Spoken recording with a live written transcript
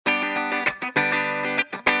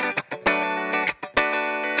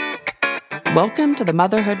Welcome to the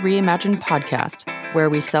Motherhood Reimagined podcast, where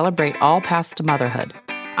we celebrate all paths to motherhood.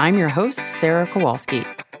 I'm your host, Sarah Kowalski.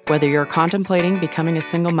 Whether you're contemplating becoming a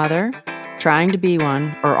single mother, trying to be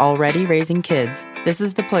one, or already raising kids, this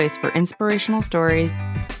is the place for inspirational stories,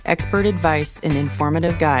 expert advice, and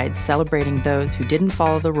informative guides celebrating those who didn't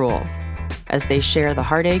follow the rules as they share the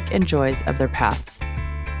heartache and joys of their paths.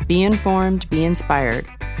 Be informed, be inspired,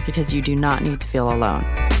 because you do not need to feel alone.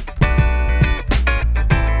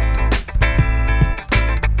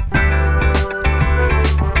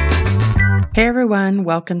 Hey everyone,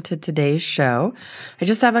 welcome to today's show. I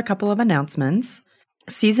just have a couple of announcements.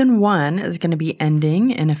 Season 1 is going to be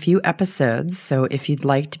ending in a few episodes, so if you'd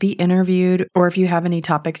like to be interviewed or if you have any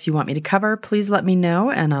topics you want me to cover, please let me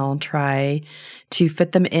know and I'll try to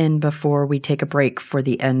fit them in before we take a break for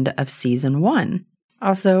the end of Season 1.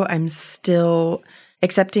 Also, I'm still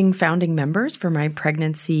accepting founding members for my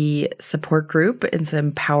pregnancy support group. It's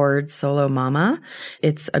Empowered Solo Mama.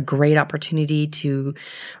 It's a great opportunity to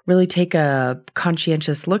really take a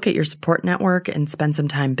conscientious look at your support network and spend some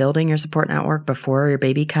time building your support network before your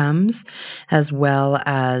baby comes, as well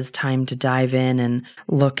as time to dive in and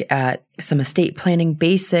look at some estate planning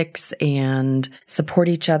basics and support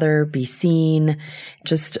each other, be seen,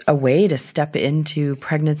 just a way to step into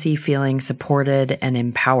pregnancy feeling supported and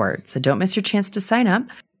empowered. So don't miss your chance to sign up.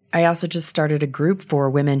 I also just started a group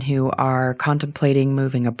for women who are contemplating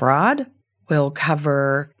moving abroad. We'll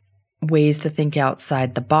cover ways to think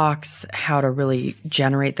outside the box, how to really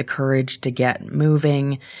generate the courage to get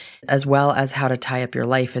moving, as well as how to tie up your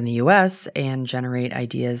life in the US and generate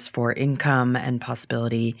ideas for income and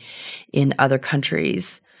possibility in other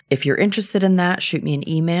countries. If you're interested in that, shoot me an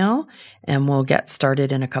email and we'll get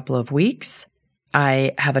started in a couple of weeks.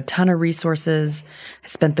 I have a ton of resources. I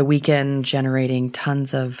spent the weekend generating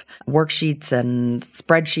tons of worksheets and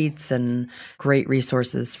spreadsheets and great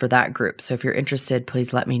resources for that group. So if you're interested,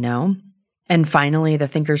 please let me know. And finally, the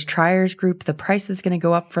Thinkers Triers group, the price is going to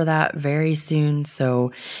go up for that very soon.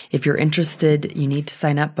 So if you're interested, you need to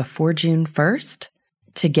sign up before June 1st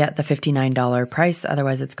to get the $59 price.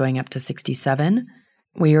 Otherwise, it's going up to $67.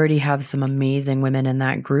 We already have some amazing women in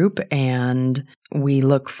that group, and we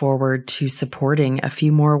look forward to supporting a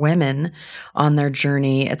few more women on their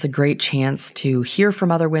journey. It's a great chance to hear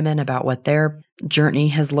from other women about what their journey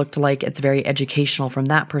has looked like. It's very educational from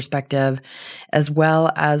that perspective, as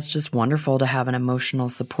well as just wonderful to have an emotional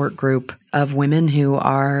support group of women who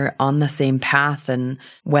are on the same path and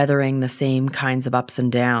weathering the same kinds of ups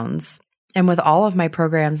and downs. And with all of my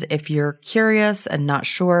programs, if you're curious and not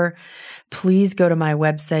sure, please go to my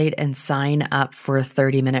website and sign up for a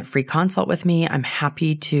 30-minute free consult with me. I'm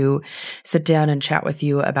happy to sit down and chat with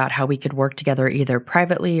you about how we could work together either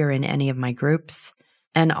privately or in any of my groups.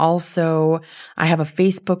 And also, I have a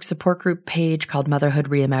Facebook support group page called Motherhood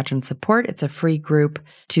Reimagined Support. It's a free group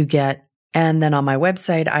to get. And then on my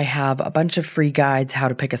website, I have a bunch of free guides, how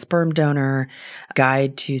to pick a sperm donor,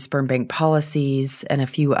 guide to sperm bank policies, and a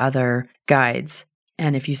few other guides.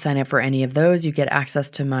 And if you sign up for any of those, you get access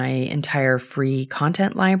to my entire free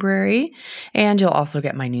content library, and you'll also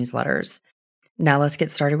get my newsletters. Now let's get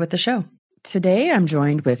started with the show. Today, I'm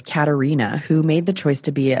joined with Katerina, who made the choice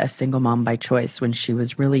to be a single mom by choice when she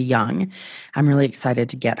was really young. I'm really excited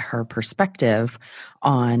to get her perspective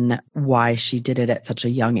on why she did it at such a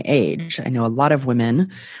young age. I know a lot of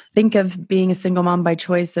women think of being a single mom by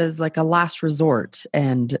choice as like a last resort,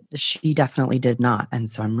 and she definitely did not. And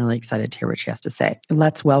so I'm really excited to hear what she has to say.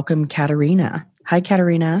 Let's welcome Katerina. Hi,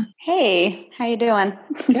 Katerina. Hey, how you doing?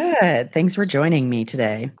 Good. Thanks for joining me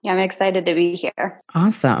today. Yeah, I'm excited to be here.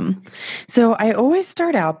 Awesome. So I always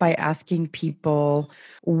start out by asking people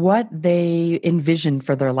what they envisioned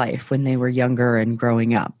for their life when they were younger and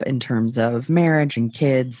growing up in terms of marriage and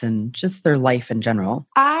kids and just their life in general.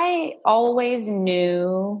 I always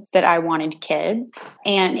knew that I wanted kids.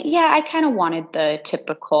 And yeah, I kind of wanted the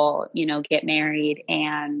typical, get married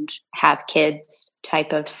and have kids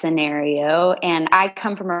type of scenario. And I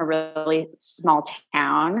come from a really small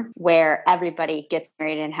town where everybody gets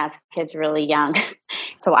married and has kids really young.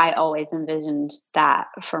 So I always envisioned that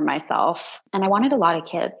for myself. And I wanted a lot of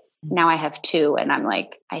kids. Now I have 2 and I'm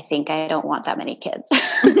like, I think I don't want that many kids.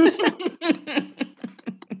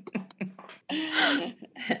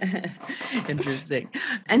 Interesting.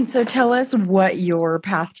 And so tell us what your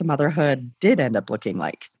path to motherhood did end up looking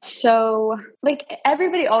like. So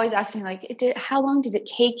everybody always asks me how long did it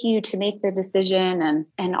take you to make the decision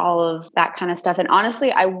and all of that kind of stuff. And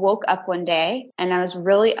honestly, I woke up one day and I was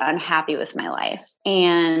really unhappy with my life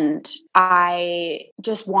and I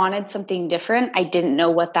just wanted something different. I didn't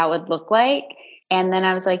know what that would look like. And then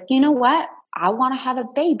I was like, you know what? I want to have a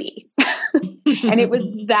baby. And it was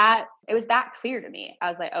that it was that clear to me. I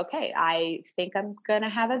was like, okay, I think I'm going to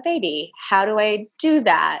have a baby. How do I do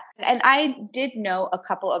that? And I did know a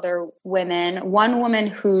couple other women, one woman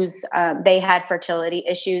who's, they had fertility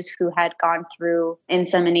issues who had gone through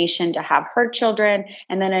insemination to have her children.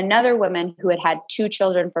 And then another woman who had had 2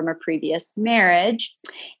 children from a previous marriage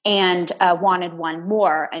and wanted one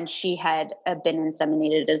more. And she had been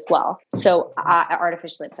inseminated as well. So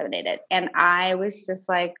artificially inseminated. And I was just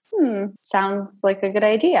like, sounds like a good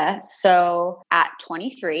idea. So at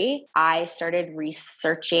 23, I started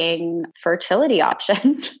researching fertility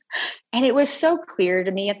options. And it was so clear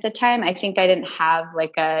to me at the time. I think I didn't have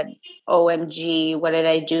like a OMG, what did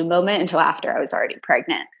I do moment until after I was already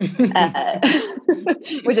pregnant.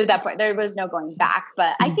 Which at that point, there was no going back.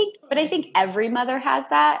 But I think every mother has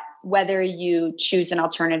that, whether you choose an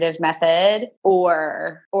alternative method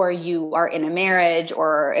or you are in a marriage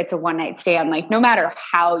or it's a one-night stand. Like no matter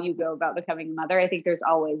how you go about becoming a mother, I think there's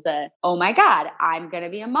always a, oh my God, I'm going to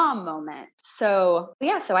be a mom moment. So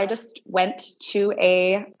I just went to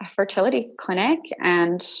a fertility clinic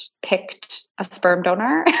and picked a sperm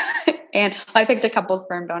donor. And I picked a couple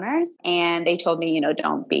sperm donors and they told me,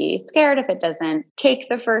 don't be scared if it doesn't take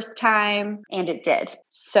the first time. And it did.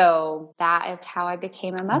 So that is how I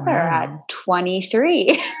became a mother at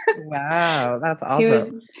 23. Wow. That's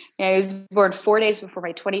awesome. He was born 4 days before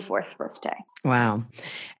my 24th birthday. Wow.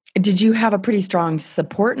 Did you have a pretty strong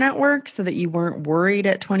support network so that you weren't worried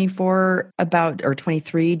at 24 or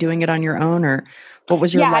 23 doing it on your own? Or what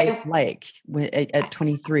was your life like at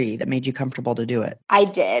 23 that made you comfortable to do it? I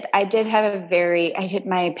did have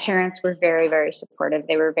my parents were very, very supportive.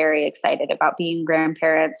 They were very excited about being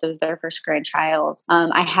grandparents. It was their first grandchild.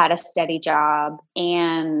 I had a steady job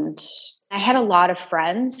and I had a lot of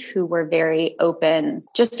friends who were very open,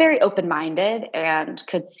 just very open-minded and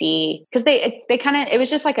could see, because it was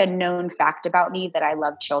just like a known fact about me that I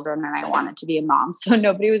love children and I wanted to be a mom. So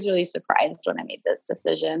nobody was really surprised when I made this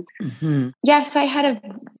decision. Mm-hmm. Yeah. So I had a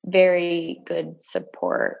very good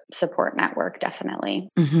support network, definitely.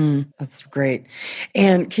 Mm-hmm. That's great.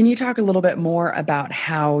 And can you talk a little bit more about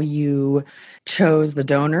how you chose the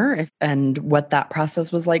donor and what that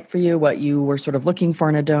process was like for you, what you were sort of looking for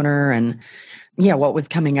in a donor, and what was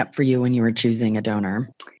coming up for you when you were choosing a donor?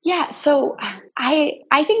 Yeah. So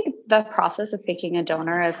I think the process of picking a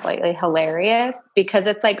donor is slightly hilarious because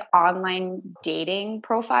it's like online dating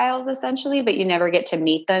profiles essentially, but you never get to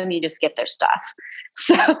meet them. You just get their stuff.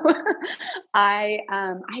 So I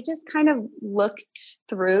just kind of looked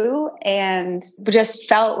through and just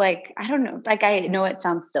felt like, I don't know, like I know it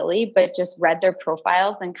sounds silly, but just read their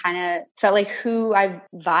profiles and kind of felt like who I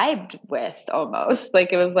vibed with almost.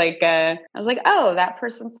 Like it was like, I was like, oh, that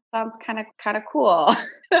person sounds kind of cool.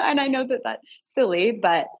 And I know that that's silly,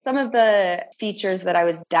 but some of the features that I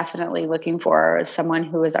was definitely looking for was someone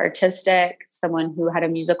who was artistic, someone who had a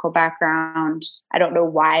musical background. I don't know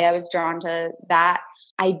why I was drawn to that.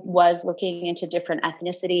 I was looking into different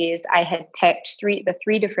ethnicities. I had picked the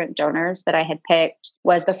three different donors that I had picked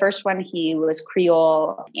was the first one, he was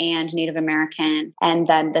Creole and Native American. And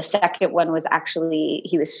then the second one was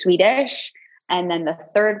he was Swedish. And then the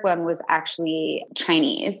third one was actually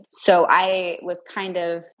Chinese. So I was kind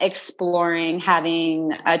of exploring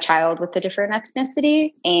having a child with a different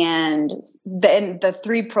ethnicity. And the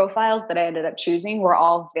 3 profiles that I ended up choosing were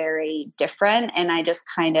all very different. And I just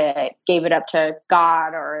kind of gave it up to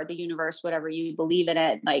God or the universe, whatever you believe in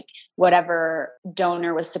it, like whatever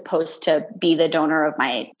donor was supposed to be the donor of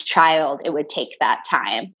my child, it would take that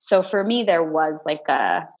time. So for me, there was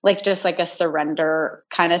just a surrender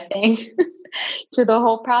kind of thing. To the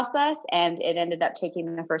whole process, and it ended up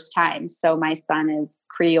taking the first time. So my son is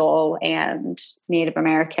Creole and Native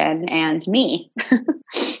American and me.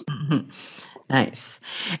 Nice.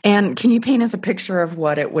 And can you paint us a picture of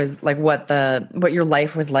what it was like, what your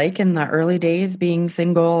life was like in the early days being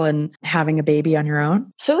single and having a baby on your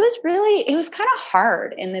own? So it was kind of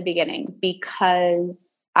hard in the beginning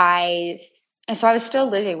because I was still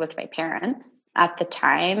living with my parents at the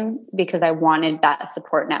time because I wanted that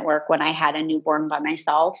support network when I had a newborn by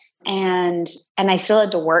myself. And I still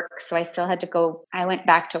had to work. So I still had to go. I went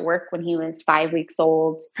back to work when he was 5 weeks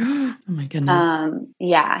old. Oh my goodness.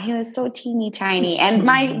 Yeah, he was so teeny tiny. And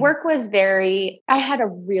my work was I had a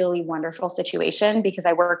really wonderful situation because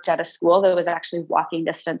I worked at a school that was actually walking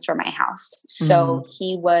distance from my house. So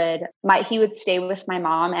he would stay with my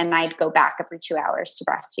mom and I'd go back every 2 hours to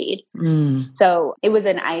breastfeed. So it was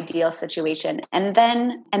an ideal situation. And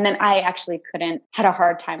then I actually had a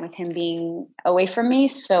hard time with him being away from me.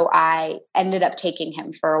 So I ended up taking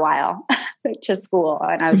him for a while. to school,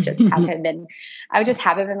 and I would just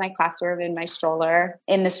have him in my classroom, in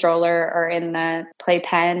the stroller or in the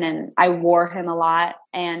playpen. And I wore him a lot.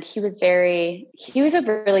 And he was a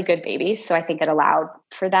really good baby. So I think it allowed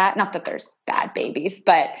for that. Not that there's bad babies,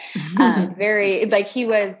 but he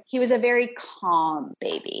was a very calm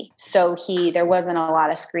baby. So there wasn't a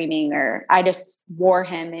lot of screaming, or I just wore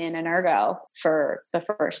him in an ergo for the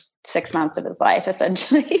first 6 months of his life,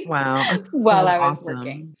 essentially. Wow. That's while so I was awesome.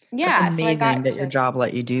 working. Yeah. That's amazing that your job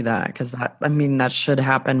let you do that. Cause that should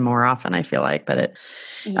happen more often, I feel like, but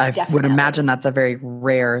I would imagine that's a very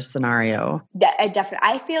rare scenario.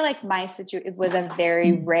 I feel like my situation was a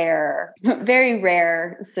very rare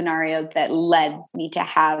scenario that led me to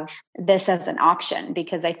have this as an option,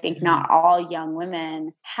 because I think not all young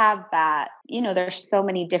women have that. There's so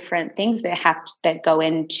many different things that go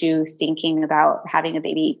into thinking about having a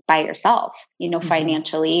baby by yourself,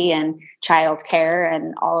 financially and childcare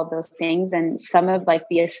and all of those things. And some of like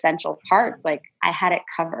the essential parts, like I had it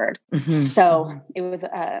covered. So I was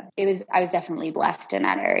definitely blessed in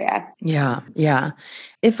that area. Yeah. Yeah.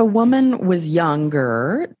 If a woman was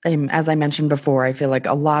younger, as I mentioned before, I feel like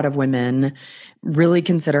a lot of women really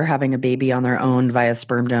consider having a baby on their own via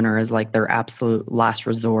sperm donor as like their absolute last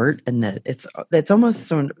resort. And that it's almost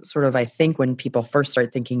sort of, I think when people first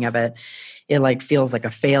start thinking of it, it like feels like a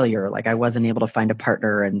failure. Like I wasn't able to find a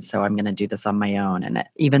partner. And so I'm going to do this on my own. And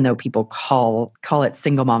even though people call it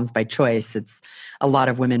single moms by choice, a lot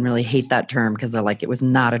of women really hate that term because they're like, it was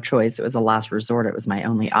not a choice. It was a last resort. It was my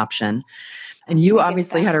only option. And you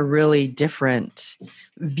obviously had a really different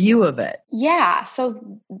view of it. Yeah.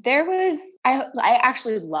 So I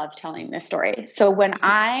actually love telling this story. So when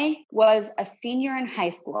I was a senior in high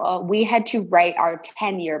school, we had to write our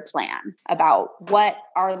 10-year plan about what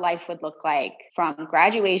our life would look like from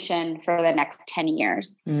graduation for the next 10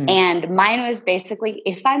 years. And mine was basically,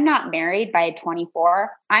 if I'm not married by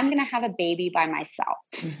 24, I'm going to have a baby by myself.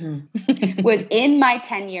 Was in my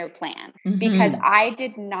 10-year plan, because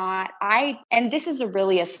and this is a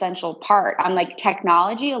really essential part. I'm like,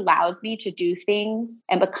 technology allows me to do things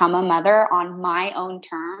and become a mother on my own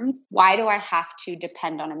terms. Why do I have to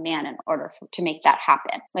depend on a man in order to make that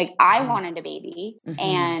happen? Like I wanted a baby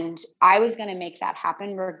and I was going to make that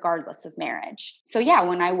happen regardless of marriage. So yeah,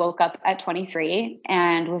 when I woke up at 23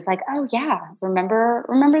 and was like, oh yeah, remember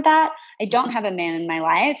that? I don't have a man in my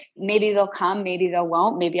life. Maybe they'll come, maybe they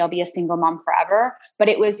won't. Maybe I'll be a single mom forever. But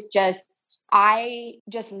it was I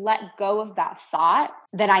just let go of that thought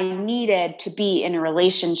that I needed to be in a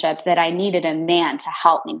relationship, that I needed a man to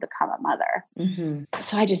help me become a mother.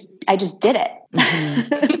 So I just did it.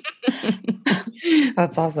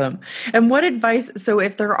 That's awesome. And what advice, so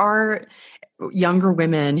if there are younger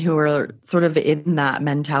women who are sort of in that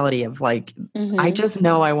mentality of like, I just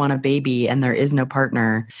know I want a baby and there is no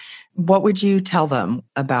partner, what would you tell them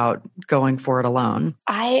about going for it alone?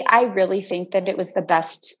 I really think that it was the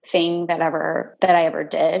best thing that I ever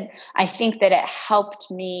did. I think that it helped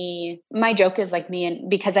me. My joke is like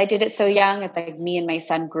because I did it so young, it's like me and my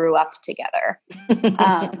son grew up together.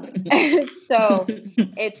 So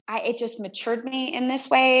it just matured me in this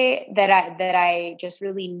way that I just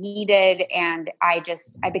really needed. And I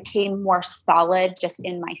became more solid just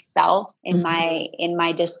in myself, in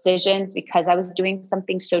my decisions, because I was doing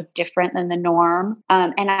something so different than the norm.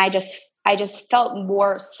 And I just felt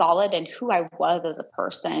more solid in who I was as a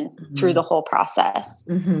person through the whole process.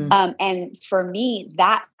 And for me,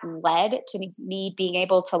 that led to me being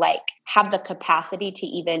able to like have the capacity to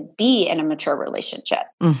even be in a mature relationship.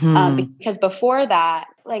 Because before that,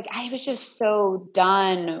 like I was just so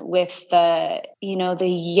done with the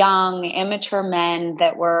young, immature men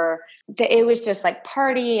it was just like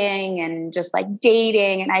partying and just like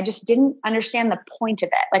dating. And I just didn't understand the point of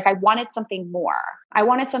it. Like I wanted something more. I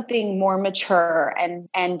wanted something more mature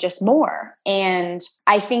and just more. And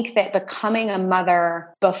I think that becoming a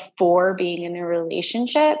mother before being in a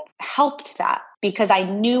relationship helped that, because I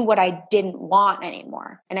knew what I didn't want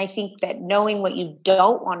anymore. And I think that knowing what you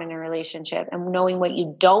don't want in a relationship and knowing what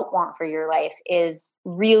you don't want for your life is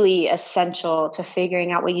really essential to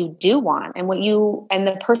figuring out what you do want and and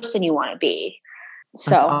the person you want to be.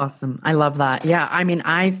 So that's awesome. I love that. Yeah. I mean,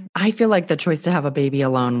 I feel like the choice to have a baby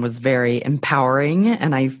alone was very empowering,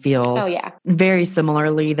 and I feel very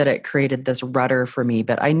similarly that it created this rudder for me.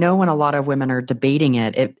 But I know when a lot of women are debating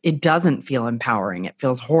it doesn't feel empowering. It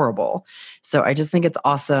feels horrible. So I just think it's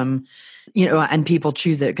awesome and people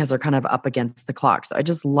choose it because they're kind of up against the clock. So I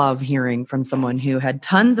just love hearing from someone who had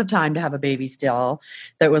tons of time to have a baby still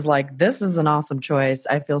that was like, this is an awesome choice.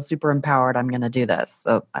 I feel super empowered. I'm going to do this.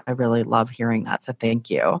 So I really love hearing that. So thank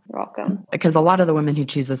you. You're welcome. Because a lot of the women who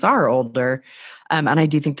choose this are older. And I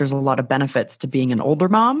do think there's a lot of benefits to being an older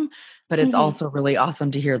mom, but it's also really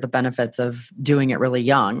awesome to hear the benefits of doing it really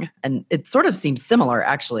young. And it sort of seems similar,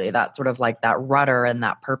 actually, that sort of like that rudder and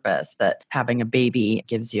that purpose that having a baby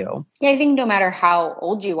gives you. Yeah, I think no matter how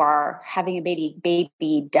old you are, having a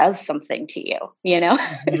baby does something to you,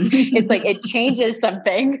 It's like it changes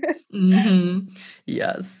something.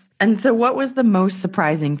 Yes. And so what was the most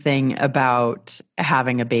surprising thing about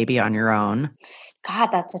having a baby on your own? God,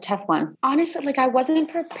 that's a tough one. Honestly, like I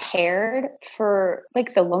wasn't prepared for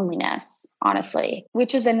like the loneliness, honestly,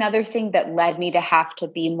 which is another thing that led me to have to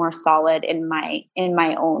be more solid in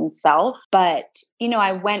my own self. But,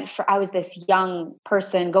 I was this young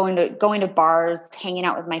person going to bars, hanging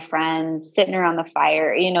out with my friends, sitting around the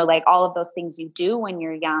fire, like all of those things you do when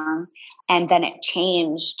you're young. And then it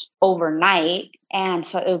changed overnight. And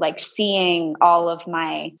so like seeing all of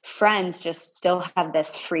my friends just still have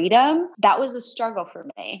this freedom, that was a struggle for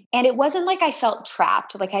me. And it wasn't like I felt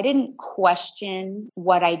trapped. Like I didn't question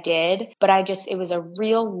what I did, but it was a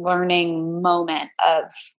real learning moment of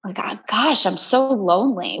like, oh, gosh, I'm so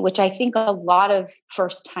lonely, which I think a lot of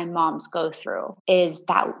first time moms go through is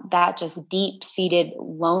that just deep seated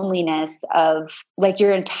loneliness of like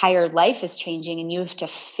your entire life is changing and you have to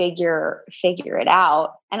figure it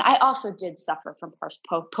out. And I also did suffer from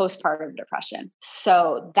postpartum depression.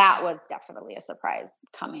 So that was definitely a surprise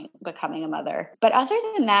becoming a mother. But other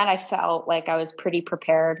than that, I felt like I was pretty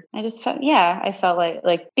prepared. I felt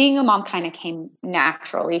like being a mom kind of came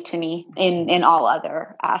naturally to me in all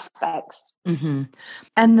other aspects. Mm-hmm.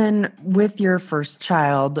 And then with your first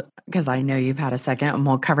child, because I know you've had a second and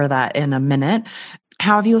we'll cover that in a minute,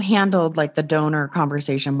 how have you handled like the donor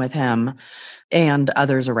conversation with him and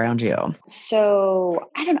others around you? So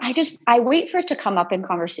I don't know. I wait for it to come up in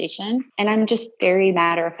conversation and I'm just very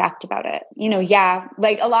matter of fact about it.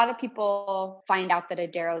 Like a lot of people find out that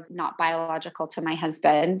Adaro is not biological to my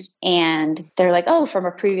husband and they're like, oh, from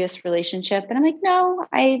a previous relationship. And I'm like, no,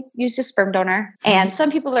 I used a sperm donor. And some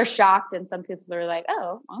people are shocked and some people are like,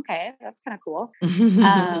 oh, okay, that's kind of cool.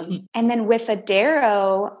 And then with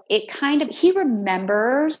Adaro, he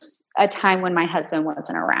remembers a time when my husband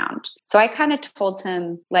wasn't around. So I kind of told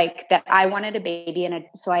him like that I wanted a baby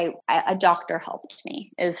a doctor helped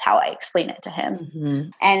me is how I explain it to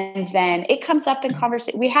him. And then it comes up in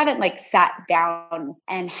conversation. We haven't like sat down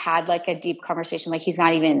and had like a deep conversation. Like he's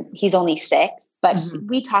only 6, but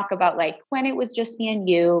we talk about like when it was just me and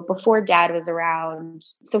you before dad was around.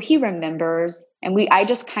 So he remembers I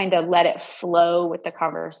just kind of let it flow with the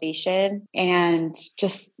conversation and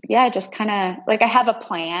just kind of like I have a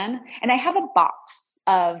plan and I have a box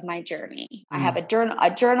of my journey. I have a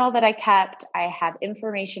journal that I kept. I have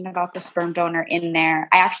information about the sperm donor in there.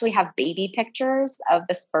 I actually have baby pictures of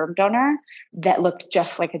the sperm donor that looked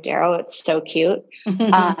just like Adaro. It's so cute.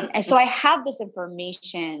 And so I have this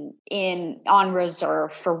information on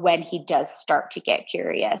reserve for when he does start to get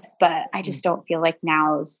curious, but I just don't feel like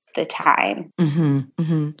now's the time.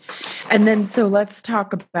 And then, so let's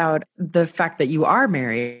talk about the fact that you are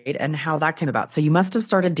married and how that came about. So you must have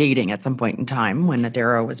started dating at some point in time when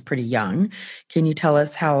Adaro was pretty young. Can you tell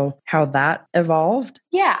us how that evolved?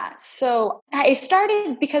 Yeah. So I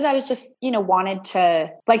started because I was just, wanted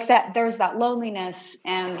to like that. There was that loneliness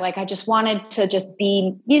and like, I just wanted to just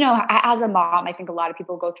be, as a mom, I think a lot of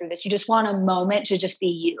people go through this. You just want a moment to just be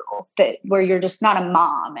you where you're just not a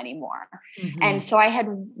mom anymore. And so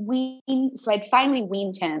I'd finally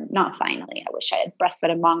weaned him. Not finally. I wish I had breastfed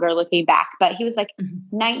him longer looking back, but he was like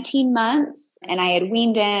 19 months and I had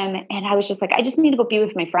weaned him and I was just like, I just need to go be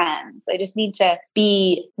with my friends. I just need to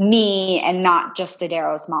be me and not just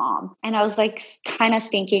Adaro's mom. And I was like kind of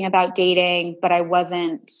thinking about dating, but I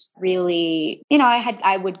wasn't really,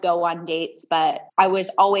 I would go on dates, but I was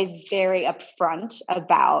always very upfront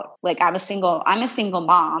about like, I'm a single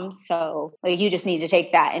mom. So like, you just need to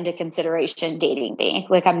take that into consideration dating me.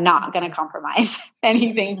 Like, I'm not going to compromise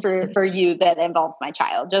anything for you that involves my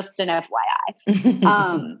child, just an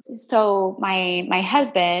FYI. So my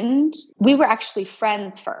husband, we were actually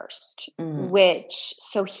friends first,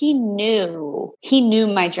 so he knew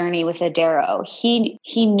my journey with Adaro.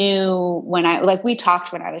 He knew we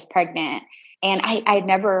talked when I was pregnant. And I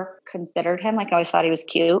never considered him, like I always thought he was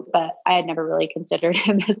cute, but I had never really considered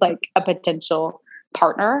him as like a potential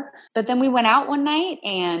partner. But then we went out one night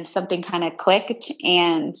and something kind of clicked.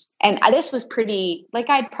 And this was pretty, like,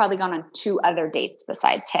 I'd probably gone on 2 other dates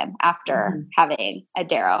besides him after having a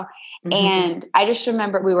Darrow. And I just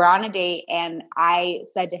remember we were on a date and I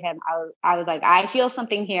said to him, I was like, I feel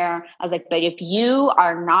something here. I was like, but if you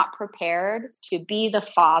are not prepared to be the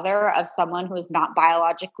father of someone who is not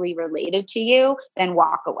biologically related to you, then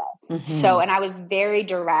walk away. So, and I was very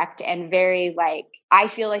direct and very like, I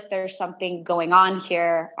feel like there's something going on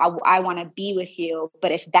here. I want to be with you.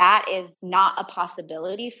 But if that is not a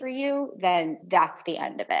possibility for you, then that's the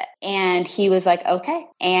end of it. And he was like, okay.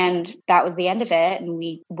 And that was the end of it. And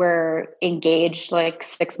we were engaged like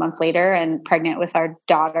 6 months later and pregnant with our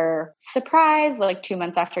daughter, surprise, like 2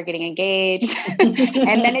 months after getting engaged.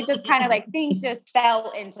 And then it just kind of like things just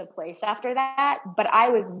fell into place after that. But I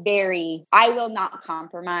will not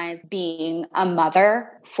compromise being a mother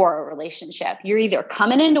for a relationship. You're either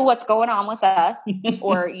coming into what's going on with us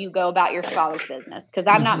or you go about your father's business, because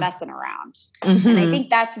I'm not messing around. And I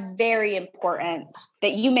think that's very important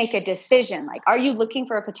that you make a decision. Like, are you looking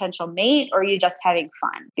for a potential mate or are you just having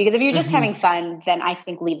fun? Because if you're just having fun, then I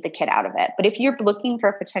think leave the kid out of it. But if you're looking for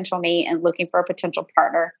a potential mate and looking for a potential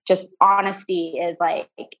partner, just honesty is like,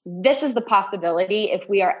 this is the possibility if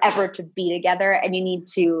we are ever to be together, and you need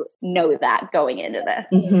to know that going into this.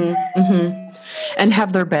 And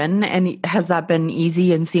has that been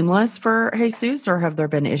easy and seamless for Jesus, or have there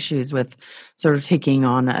been issues with sort of taking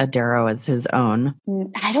on a Darrow as his own?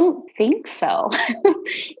 I don't think so.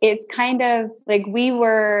 It's kind of like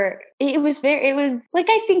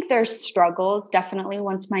I think there's struggles definitely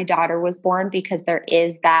once my daughter was born, because there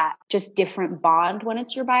is that just different bond when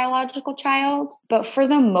it's your biological child. But for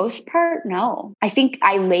the most part, no. I think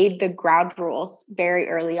I laid the ground rules very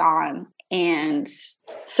early on. And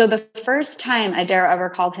so the first time Darrow ever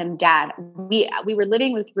called him dad, we were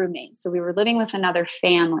living with roommates. So we were living with another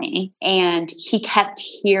family, and he kept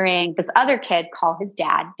hearing this other kid call his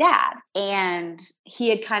dad. And he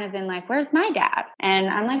had kind of been like, where's my dad? And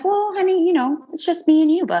I'm like, well, honey, it's just me and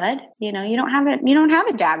you, bud. You don't have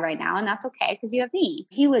a dad right now. And that's okay, because you have me.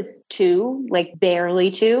 He was 2, like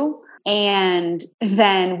barely 2. And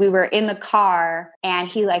then we were in the car and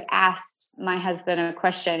he like asked my husband a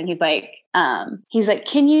question, and he's like,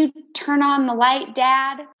 can you turn on the light,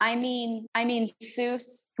 Dad? I mean,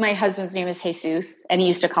 Seuss. My husband's name is Jesus, and he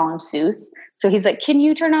used to call him Seuss. So he's like, can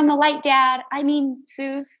you turn on the light, Dad? I mean,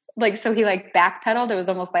 Seuss. Like, so he like backpedaled. It was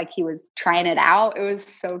almost like he was trying it out. It was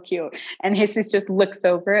so cute. And Jesus just looks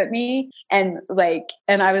over at me and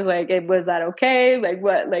I was like, was that okay? Like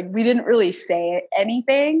what? Like, we didn't really say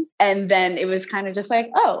anything. And then it was kind of just like,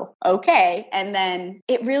 oh, okay. And then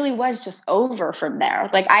it really was just over from there.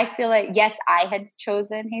 Like, I feel like, yes, I had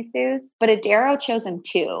chosen Jesus, but Darrow chose him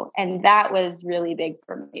too. And that was really big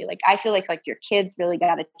for me. Like, I feel like your kids really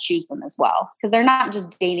got to choose them as well, because they're not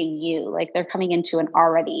just dating you. Like, they're coming into an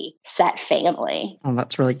already set family. Oh,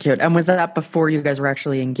 that's really cute. And was that before you guys were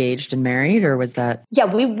actually engaged and married, or was that? Yeah,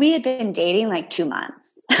 we had been dating like 2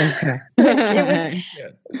 months. Okay.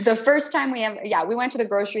 It was the first time we went to the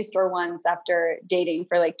grocery store once after dating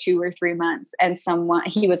for like 2 or 3 months, and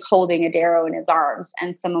he was holding a Darrow in his arms,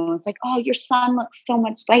 and someone was like, oh, your son looks so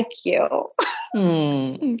much like you.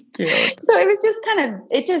 Cute. So it was just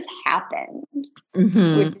it just happened,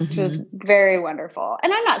 which was very wonderful.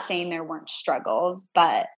 And I'm not saying there weren't struggles,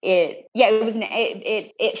 but it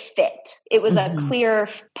fit. It was a clear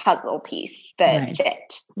puzzle piece that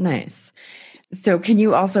fit. Nice. So can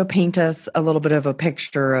you also paint us a little bit of a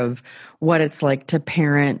picture of what it's like to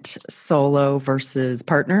parent solo versus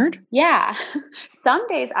partnered? Yeah. Some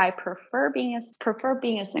days I prefer being a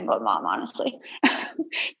single mom, honestly,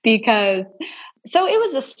 because so it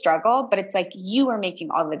was a struggle, but it's like you were making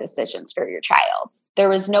all the decisions for your child. There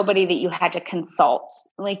was nobody that you had to consult.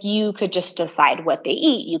 Like, you could just decide what they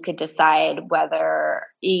eat. You could decide whether,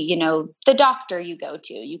 the doctor you go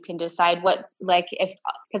to. You can decide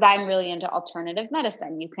because I'm really into alternative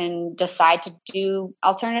medicine. You can decide to do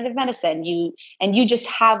alternative medicine. You just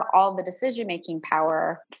have all the decision-making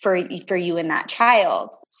power for you and that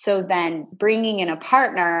child. So then bringing in a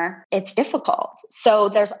partner, it's difficult. So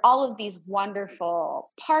there's all of these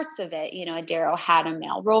wonderful parts of it. Darrow had a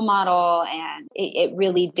male role model, and it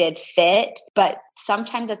really did fit. But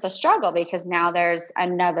sometimes it's a struggle because now there's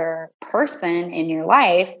another person in your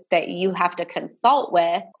life that you have to consult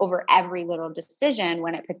with over every little decision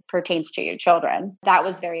when it pertains to your children. That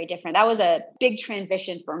was very different. That was a big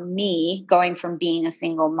transition for me, going from being a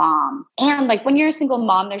single mom. And like when you're a single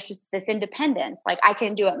mom, there's just this independence. Like I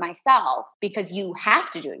can do it myself because you have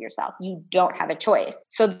to do it yourself. You don't have a choice.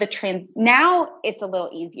 So now it's a little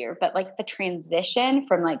easier, but like the transition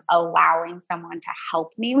from like allowing someone to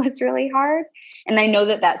help me was really hard. And I know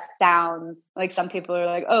that sounds like some people are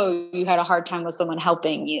like, oh, you had a hard time with someone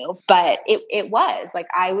helping you. But it was like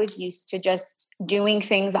I was used to just doing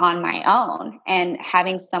things on my own, and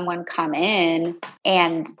having someone come in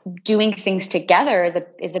and doing things together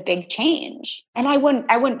is a big change. And I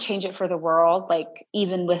wouldn't change it for the world. Like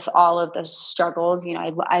even with all of the struggles, you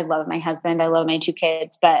know, I love my husband, I love my 2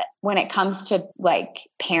 kids, but when it comes to like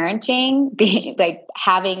parenting, being like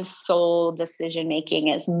having sole decision making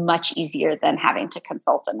is much easier than having to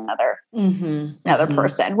consult another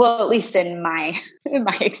person. Well, at least in my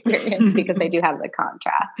experience, because I do have the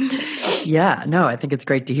contrast. Yeah, no, I think it's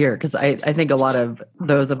great to hear, because I think a lot of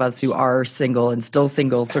those of us who are single and still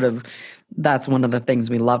single, sort of, that's one of the things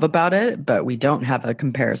we love about it, but we don't have a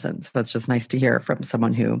comparison. So it's just nice to hear from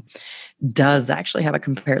someone who does actually have a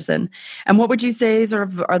comparison. And what would you say sort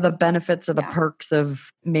of are the benefits or the perks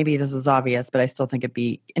of, maybe this is obvious, but I still think it'd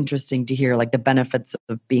be interesting to hear, like the benefits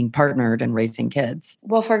of being partnered and raising kids?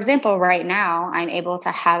 Well, for example, right now I'm able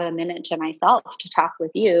to have a minute to myself to talk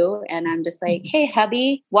with you, and I'm just like, hey,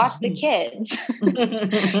 hubby, watch the kids.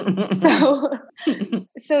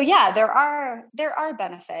 So yeah, there are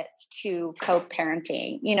benefits to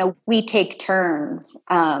co-parenting. You know, we take turns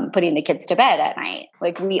putting the kids to bed at night.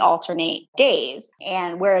 Like we alternate days.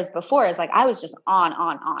 And whereas before is like, I was just on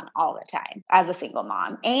all the time as a single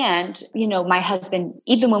mom. And, you know, my husband,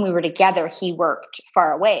 even when we were together, he worked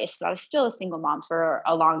far away. So I was still a single mom for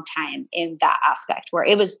a long time in that aspect, where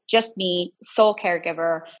it was just me, sole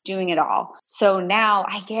caregiver, doing it all. So now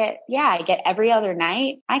I get every other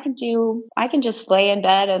night, I can just lay in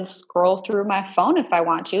bed and scroll through my phone if I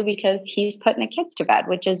want to, because he's putting the kids to bed,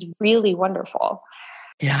 which is really wonderful.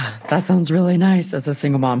 Yeah, that sounds really nice as a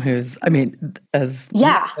single mom there's no break.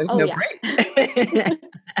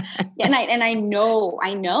 And I know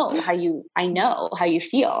how you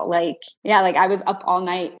feel. Like I was up all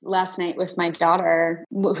night last night with my daughter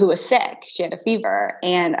who was sick. She had a fever.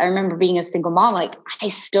 And I remember being a single mom, like I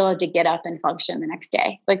still had to get up and function the next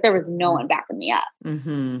day. Like there was no one backing me up.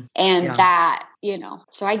 And that, you know,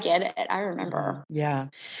 so I get it. I remember. Yeah.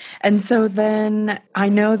 And so then I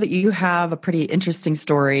know that you have a pretty interesting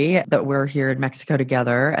story, that we're here in Mexico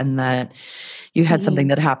together, and that you had something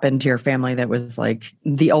that happened to your family that was like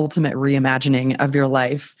the ultimate reimagining of your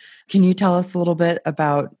life. Can you tell us a little bit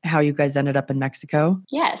about how you guys ended up in Mexico?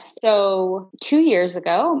 Yes. So 2 years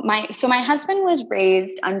ago, my husband was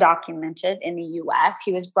raised undocumented in the U.S.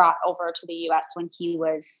 He was brought over to the U.S. when he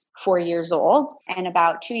was 4 years old. And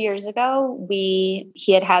about 2 years ago, he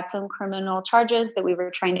had some criminal charges that we were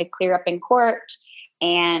trying to clear up in court.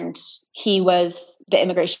 And the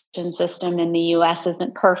immigration system in the U.S.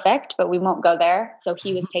 isn't perfect, but we won't go there. So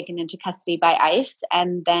he was taken into custody by ICE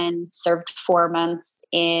and then served 4 months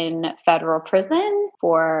in federal prison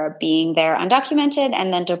for being there undocumented,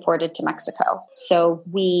 and then deported to Mexico. So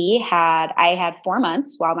I had 4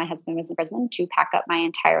 months while my husband was in prison to pack up my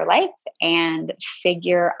entire life and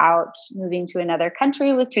figure out moving to another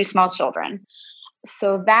country with 2 small children.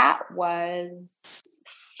 So that was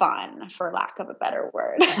fun, for lack of a better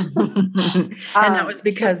word. And that was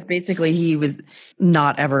because basically he was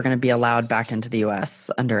not ever going to be allowed back into the U.S.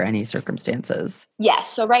 under any circumstances. Yes.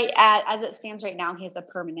 So as it stands right now, he has a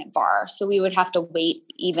permanent bar. So we would have to wait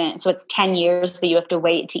it's 10 years that you have to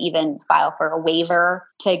wait to even file for a waiver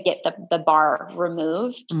to get the bar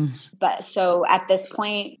removed. But so at this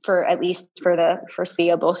point, for at least for the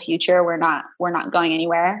foreseeable future, we're not going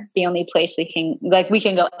anywhere. The only place we can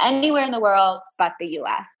go anywhere in the world but the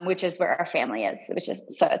U.S., which is where our family is,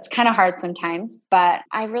 so it's kind of hard sometimes, but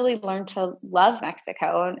I really learned to love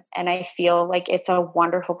Mexico. And I feel like it's a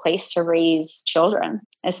wonderful place to raise children,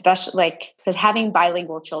 especially because having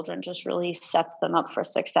bilingual children just really sets them up for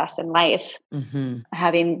success in life,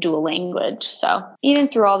 having dual language. So even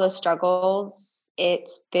through all the struggles,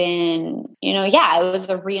 it's been, it was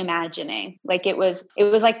a reimagining. Like it was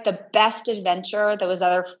like the best adventure that was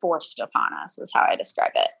ever forced upon us is how I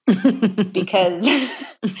describe it.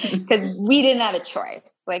 because we didn't have a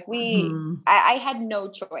choice. Like I had no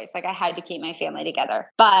choice. Like I had to keep my family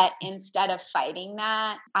together. But instead of fighting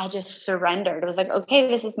that, I just surrendered. It was like, okay,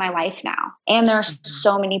 this is my life now. And there are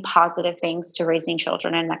so many positive things to raising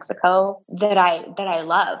children in Mexico that I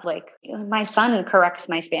love. Like my son corrects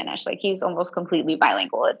my Spanish. Like he's almost completely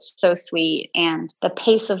bilingual. It's so sweet. And the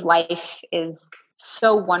pace of life is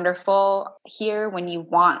so wonderful here when you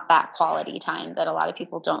want that quality time that a lot of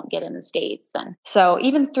people don't get in the States. And so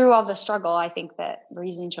even through all the struggle, I think that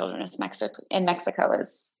raising children in Mexico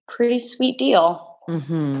is a pretty sweet deal.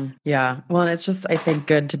 Mm-hmm. Yeah. Well, and it's just, I think,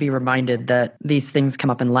 good to be reminded that these things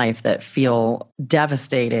come up in life that feel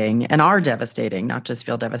devastating and are devastating, not just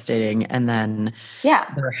feel devastating. And then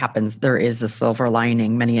there is a silver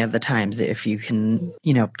lining many of the times if you can,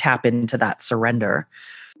 tap into that surrender.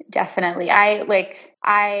 Definitely.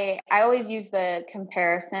 I always use the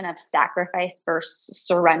comparison of sacrifice versus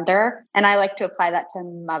surrender. And I like to apply that to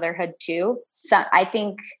motherhood too. So I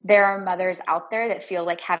think there are mothers out there that feel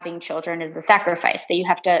like having children is a sacrifice, that you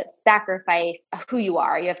have to sacrifice who you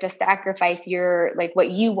are. You have to sacrifice what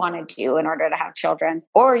you want to do in order to have children,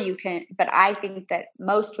 or you can, but I think that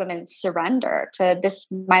most women surrender to this.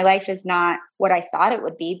 My life is not what I thought it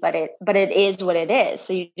would be, but it is what it is.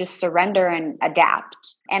 So you just surrender and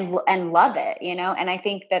adapt and love it, and I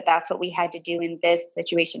think that that's what we had to do in this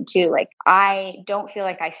situation too. Like, I don't feel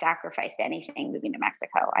like I sacrificed anything moving to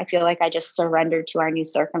Mexico. I feel like I just surrendered to our new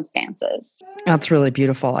circumstances. That's really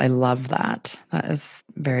beautiful. I love that. That is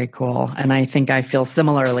very cool. And I think I feel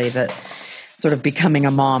similarly that sort of becoming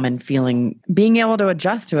a mom and being able to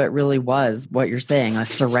adjust to it really was what you're saying, a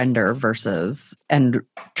surrender and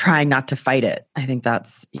trying not to fight it. I think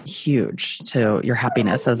that's huge to your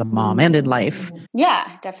happiness as a mom and in life. Yeah,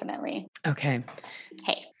 definitely. Okay.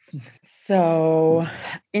 Hey. So,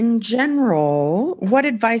 in general, what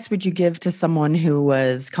advice would you give to someone who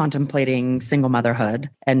was contemplating single motherhood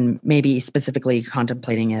and maybe specifically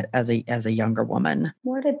contemplating it as a younger woman?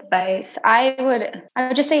 What advice? I would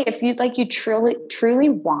just say if you truly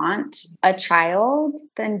want a child,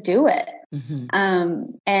 then do it. Mm-hmm.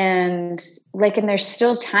 And there's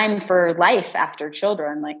still time for life after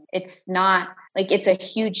children. Like, it's not like it's a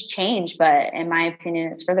huge change, but in my opinion,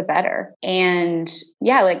 it's for the better. And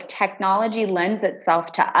technology lends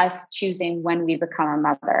itself to us choosing when we become a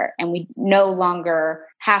mother, and we no longer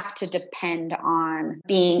have to depend on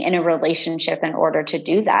being in a relationship in order to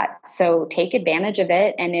do that. So take advantage of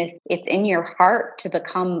it. And if it's in your heart to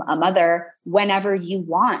become a mother whenever you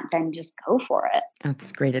want, then just go for it.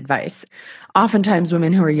 That's great advice. Oftentimes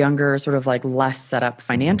women who are younger are sort of like less set up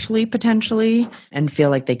financially, potentially, and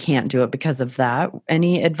feel like they can't do it because of that.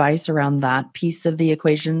 Any advice around that piece of the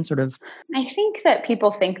equation? I think that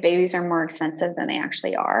people think babies are more expensive than they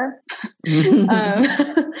actually are.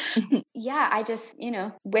 Yeah, I just,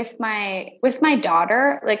 with my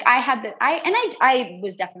daughter, like I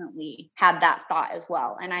was definitely had that thought as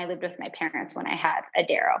well. And I lived with my parents when I had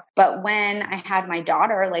Adaro. But when I had my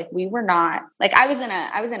daughter, like we were not, like I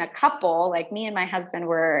was in a couple, like me and my husband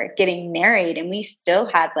were getting married, and we still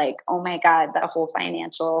had like, oh my God, the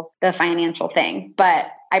financial thing. But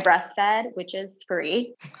I breastfed, which is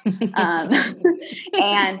free. And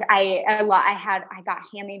I got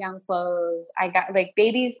hand-me-down clothes.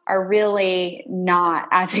 Babies are really not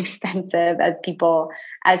as expensive as people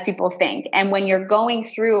think. And when you're going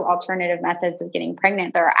through alternative methods of getting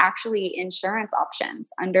pregnant, there are actually insurance options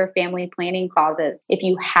under family planning clauses. If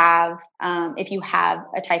you have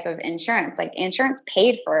a type of insurance, like insurance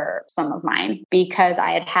paid for some of mine because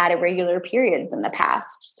I had irregular periods in the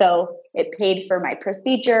past. So it paid for my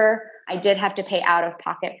procedure. I did have to pay out of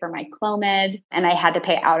pocket for my Clomid, and I had to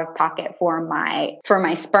pay out of pocket for my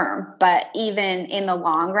sperm. But even in the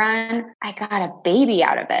long run, I got a baby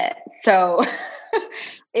out of it. So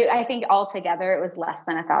I think altogether it was less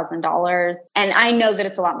than $1,000. And I know that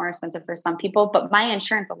it's a lot more expensive for some people, but my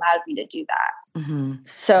insurance allowed me to do that. Mm-hmm.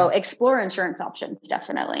 So explore insurance options,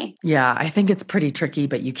 definitely. Yeah, I think it's pretty tricky,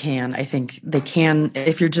 but you can. I think they can,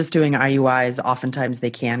 if you're just doing IUIs, oftentimes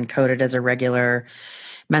they can code it as a regular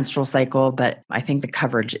menstrual cycle, but I think the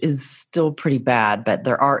coverage is still pretty bad, but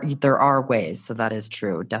there are ways. So that is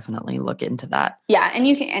true. Definitely look into that. Yeah. And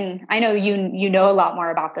and I know you know a lot more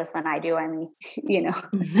about this than I do. I mean,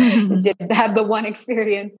 did have the one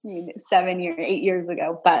experience 8 years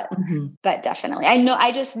ago, but definitely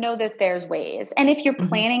I just know that there's ways. And if you're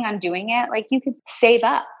planning on doing it, like you could save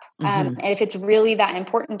up. And if it's really that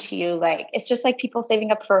important to you, like, it's just like people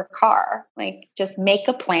saving up for a car. Like, just make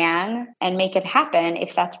a plan and make it happen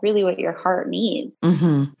if that's really what your heart needs.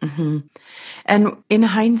 And in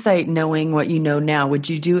hindsight, knowing what you know now, would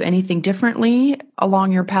you do anything differently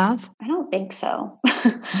along your path? I don't think so.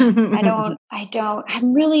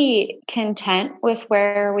 I'm really content with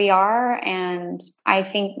where we are. And I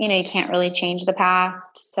think, you can't really change the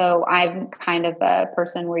past. So I'm kind of a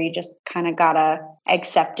person where you just kind of gotta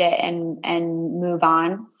accept it and move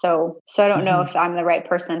on. So I don't know if I'm the right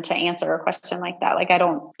person to answer a question like that. Like, I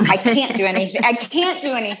can't do anything. I can't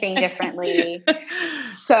do anything differently.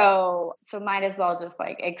 So might as well just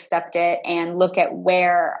like accept it and look at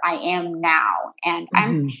where I am now. And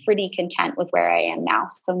I'm pretty content with where I am now.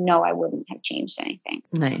 So no, I wouldn't have changed anything.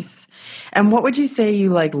 Nice. And what would you say you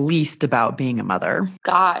like least about being a mother?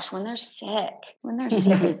 Gosh, when they're sick.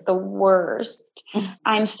 It's the worst.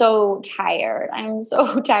 I'm so tired. I'm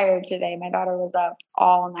so tired today. My daughter was up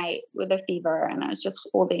all night with a fever, and I was just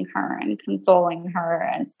holding her and consoling her.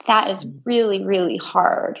 And that is really, really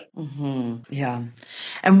hard. Yeah.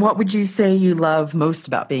 And what would you say you love most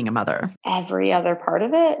about being a mother? Every other part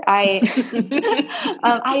of it. I don't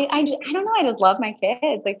know. I just love my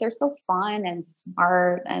kids. Like, they're so fun and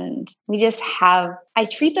smart, and I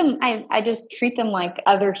just treat them like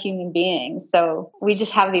other human beings. So we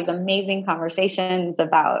just have these amazing conversations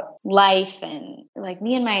about life, and like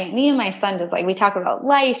me and my son just like, we talk about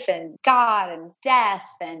life and God and death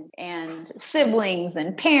and siblings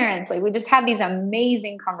and parents. Like, we just have these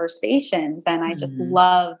amazing conversations, and I just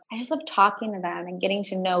love talking to them and getting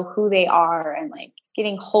to know who they are, and like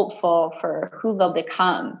getting hopeful for who they'll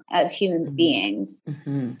become as human beings.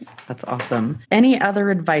 That's awesome. Any other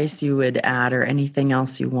advice you would add, or anything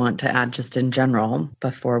else you want to add just in general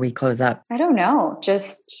before we close up? I don't know.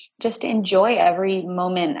 Just enjoy every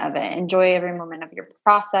moment of it. Enjoy every moment of your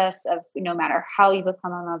process of, no matter how you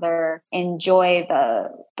become a mother. Enjoy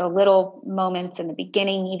the little moments in the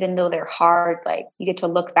beginning, even though they're hard. Like, you get to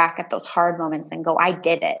look back at those hard moments and go, I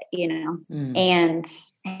did it, and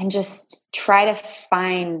just try to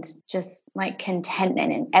find just like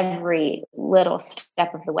contentment in every little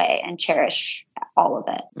step of the way and cherish all of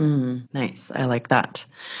it. Nice. I like that.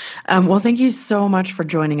 Well, thank you so much for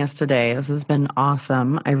joining us today. This has been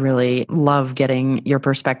awesome. I really love getting your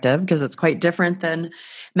perspective because it's quite different than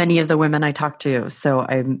many of the women I talk to. So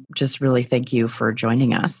I just really thank you for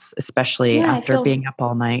joining us, especially after being up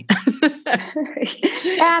all night.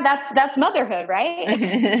 Yeah, that's motherhood, right?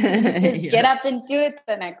 Just get up and do it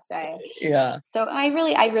the next day. Yeah. So I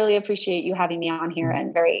really appreciate you having me on here,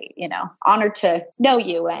 and very, honored to know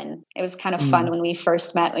you. And it was kind of fun when we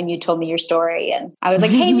first met, when you told me your story, and I was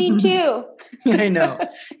like, hey, me too. I know.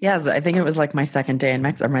 Yes. I think it was like my second day in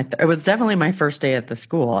Mexico. It was definitely my first day at the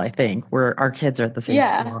school, I think, where our kids are at the same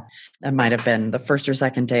school. It might have been the first or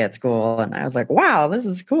second day at school. And I was like, wow, this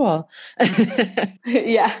is cool.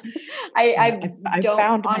 Yeah. I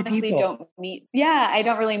don't meet. Yeah. I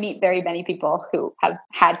don't really meet very many people who have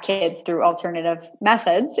had kids through alternative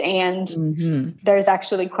methods. And there's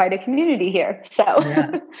actually quite a community here. So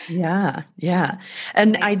yes. Yeah.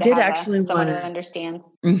 And nice I did actually someone who understands.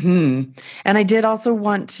 And I did also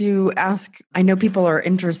want to ask, I know people are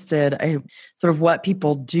interested, sort of what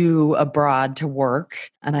people do abroad to work.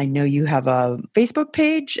 And I know you have a Facebook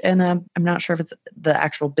page, and I'm not sure if it's the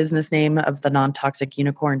actual business name of the Non-Toxic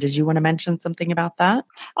Unicorn. Did you want to mention something about that?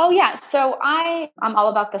 Oh, yeah. So I'm all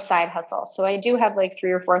about the side hustle. So I do have like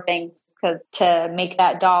 3 or 4 things to make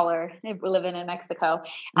that dollar if we're living in Mexico.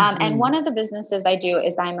 And one of the businesses I do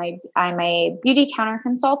is I'm a beauty counter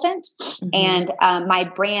consultant, and my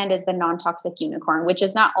brand is the Non-Toxic Unicorn, which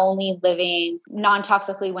is not only living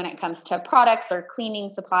non-toxically when it comes to products or cleaning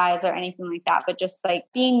supplies or anything like that, but just like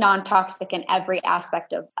being non-toxic in every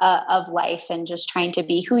aspect of life, and just trying to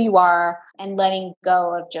be who you are and letting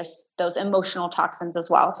go of just those emotional toxins as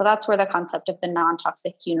well. So that's where the concept of the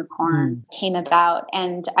Non-Toxic Unicorn came about.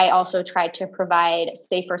 And I also try to provide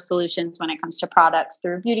safer solutions when it comes to products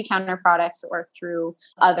through beauty counter products or through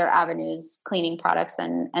other avenues, cleaning products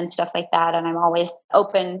and stuff like that. And I'm always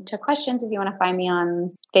open to questions. If you want to find me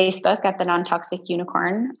on Facebook at the Non-Toxic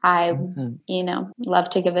Unicorn, I, love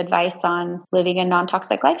to give advice on living a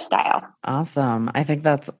non-toxic lifestyle. Awesome. I think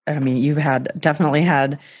you've definitely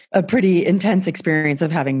had a pretty intense experience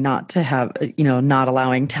of having not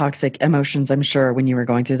allowing toxic emotions, I'm sure, when you were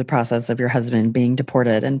going through the process of your husband being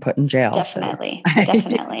deported and put in jail. Definitely. So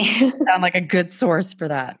definitely. Sound like a good source for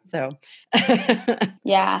that. So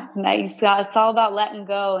yeah, it's all about letting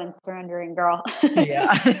go and surrendering, girl.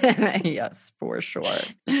 Yeah. Yes, for sure.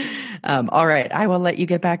 All right. I will let you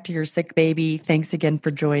get back to your sick baby. Thanks again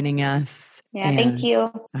for joining us. Yeah, thank you.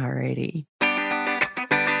 All righty.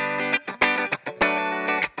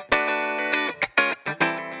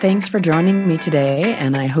 Thanks for joining me today,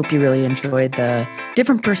 and I hope you really enjoyed the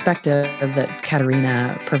different perspective that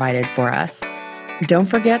Katerina provided for us. Don't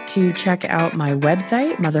forget to check out my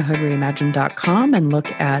website, motherhoodreimagined.com, and look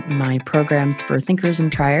at my programs for thinkers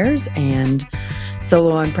and triers and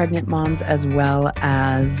solo and pregnant moms, as well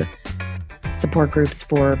as support groups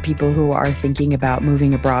for people who are thinking about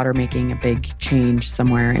moving abroad or making a big change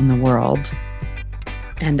somewhere in the world.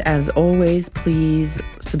 And as always, please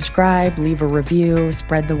subscribe, leave a review,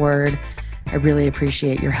 spread the word. I really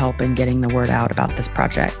appreciate your help in getting the word out about this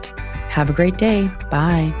project. Have a great day.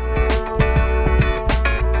 Bye.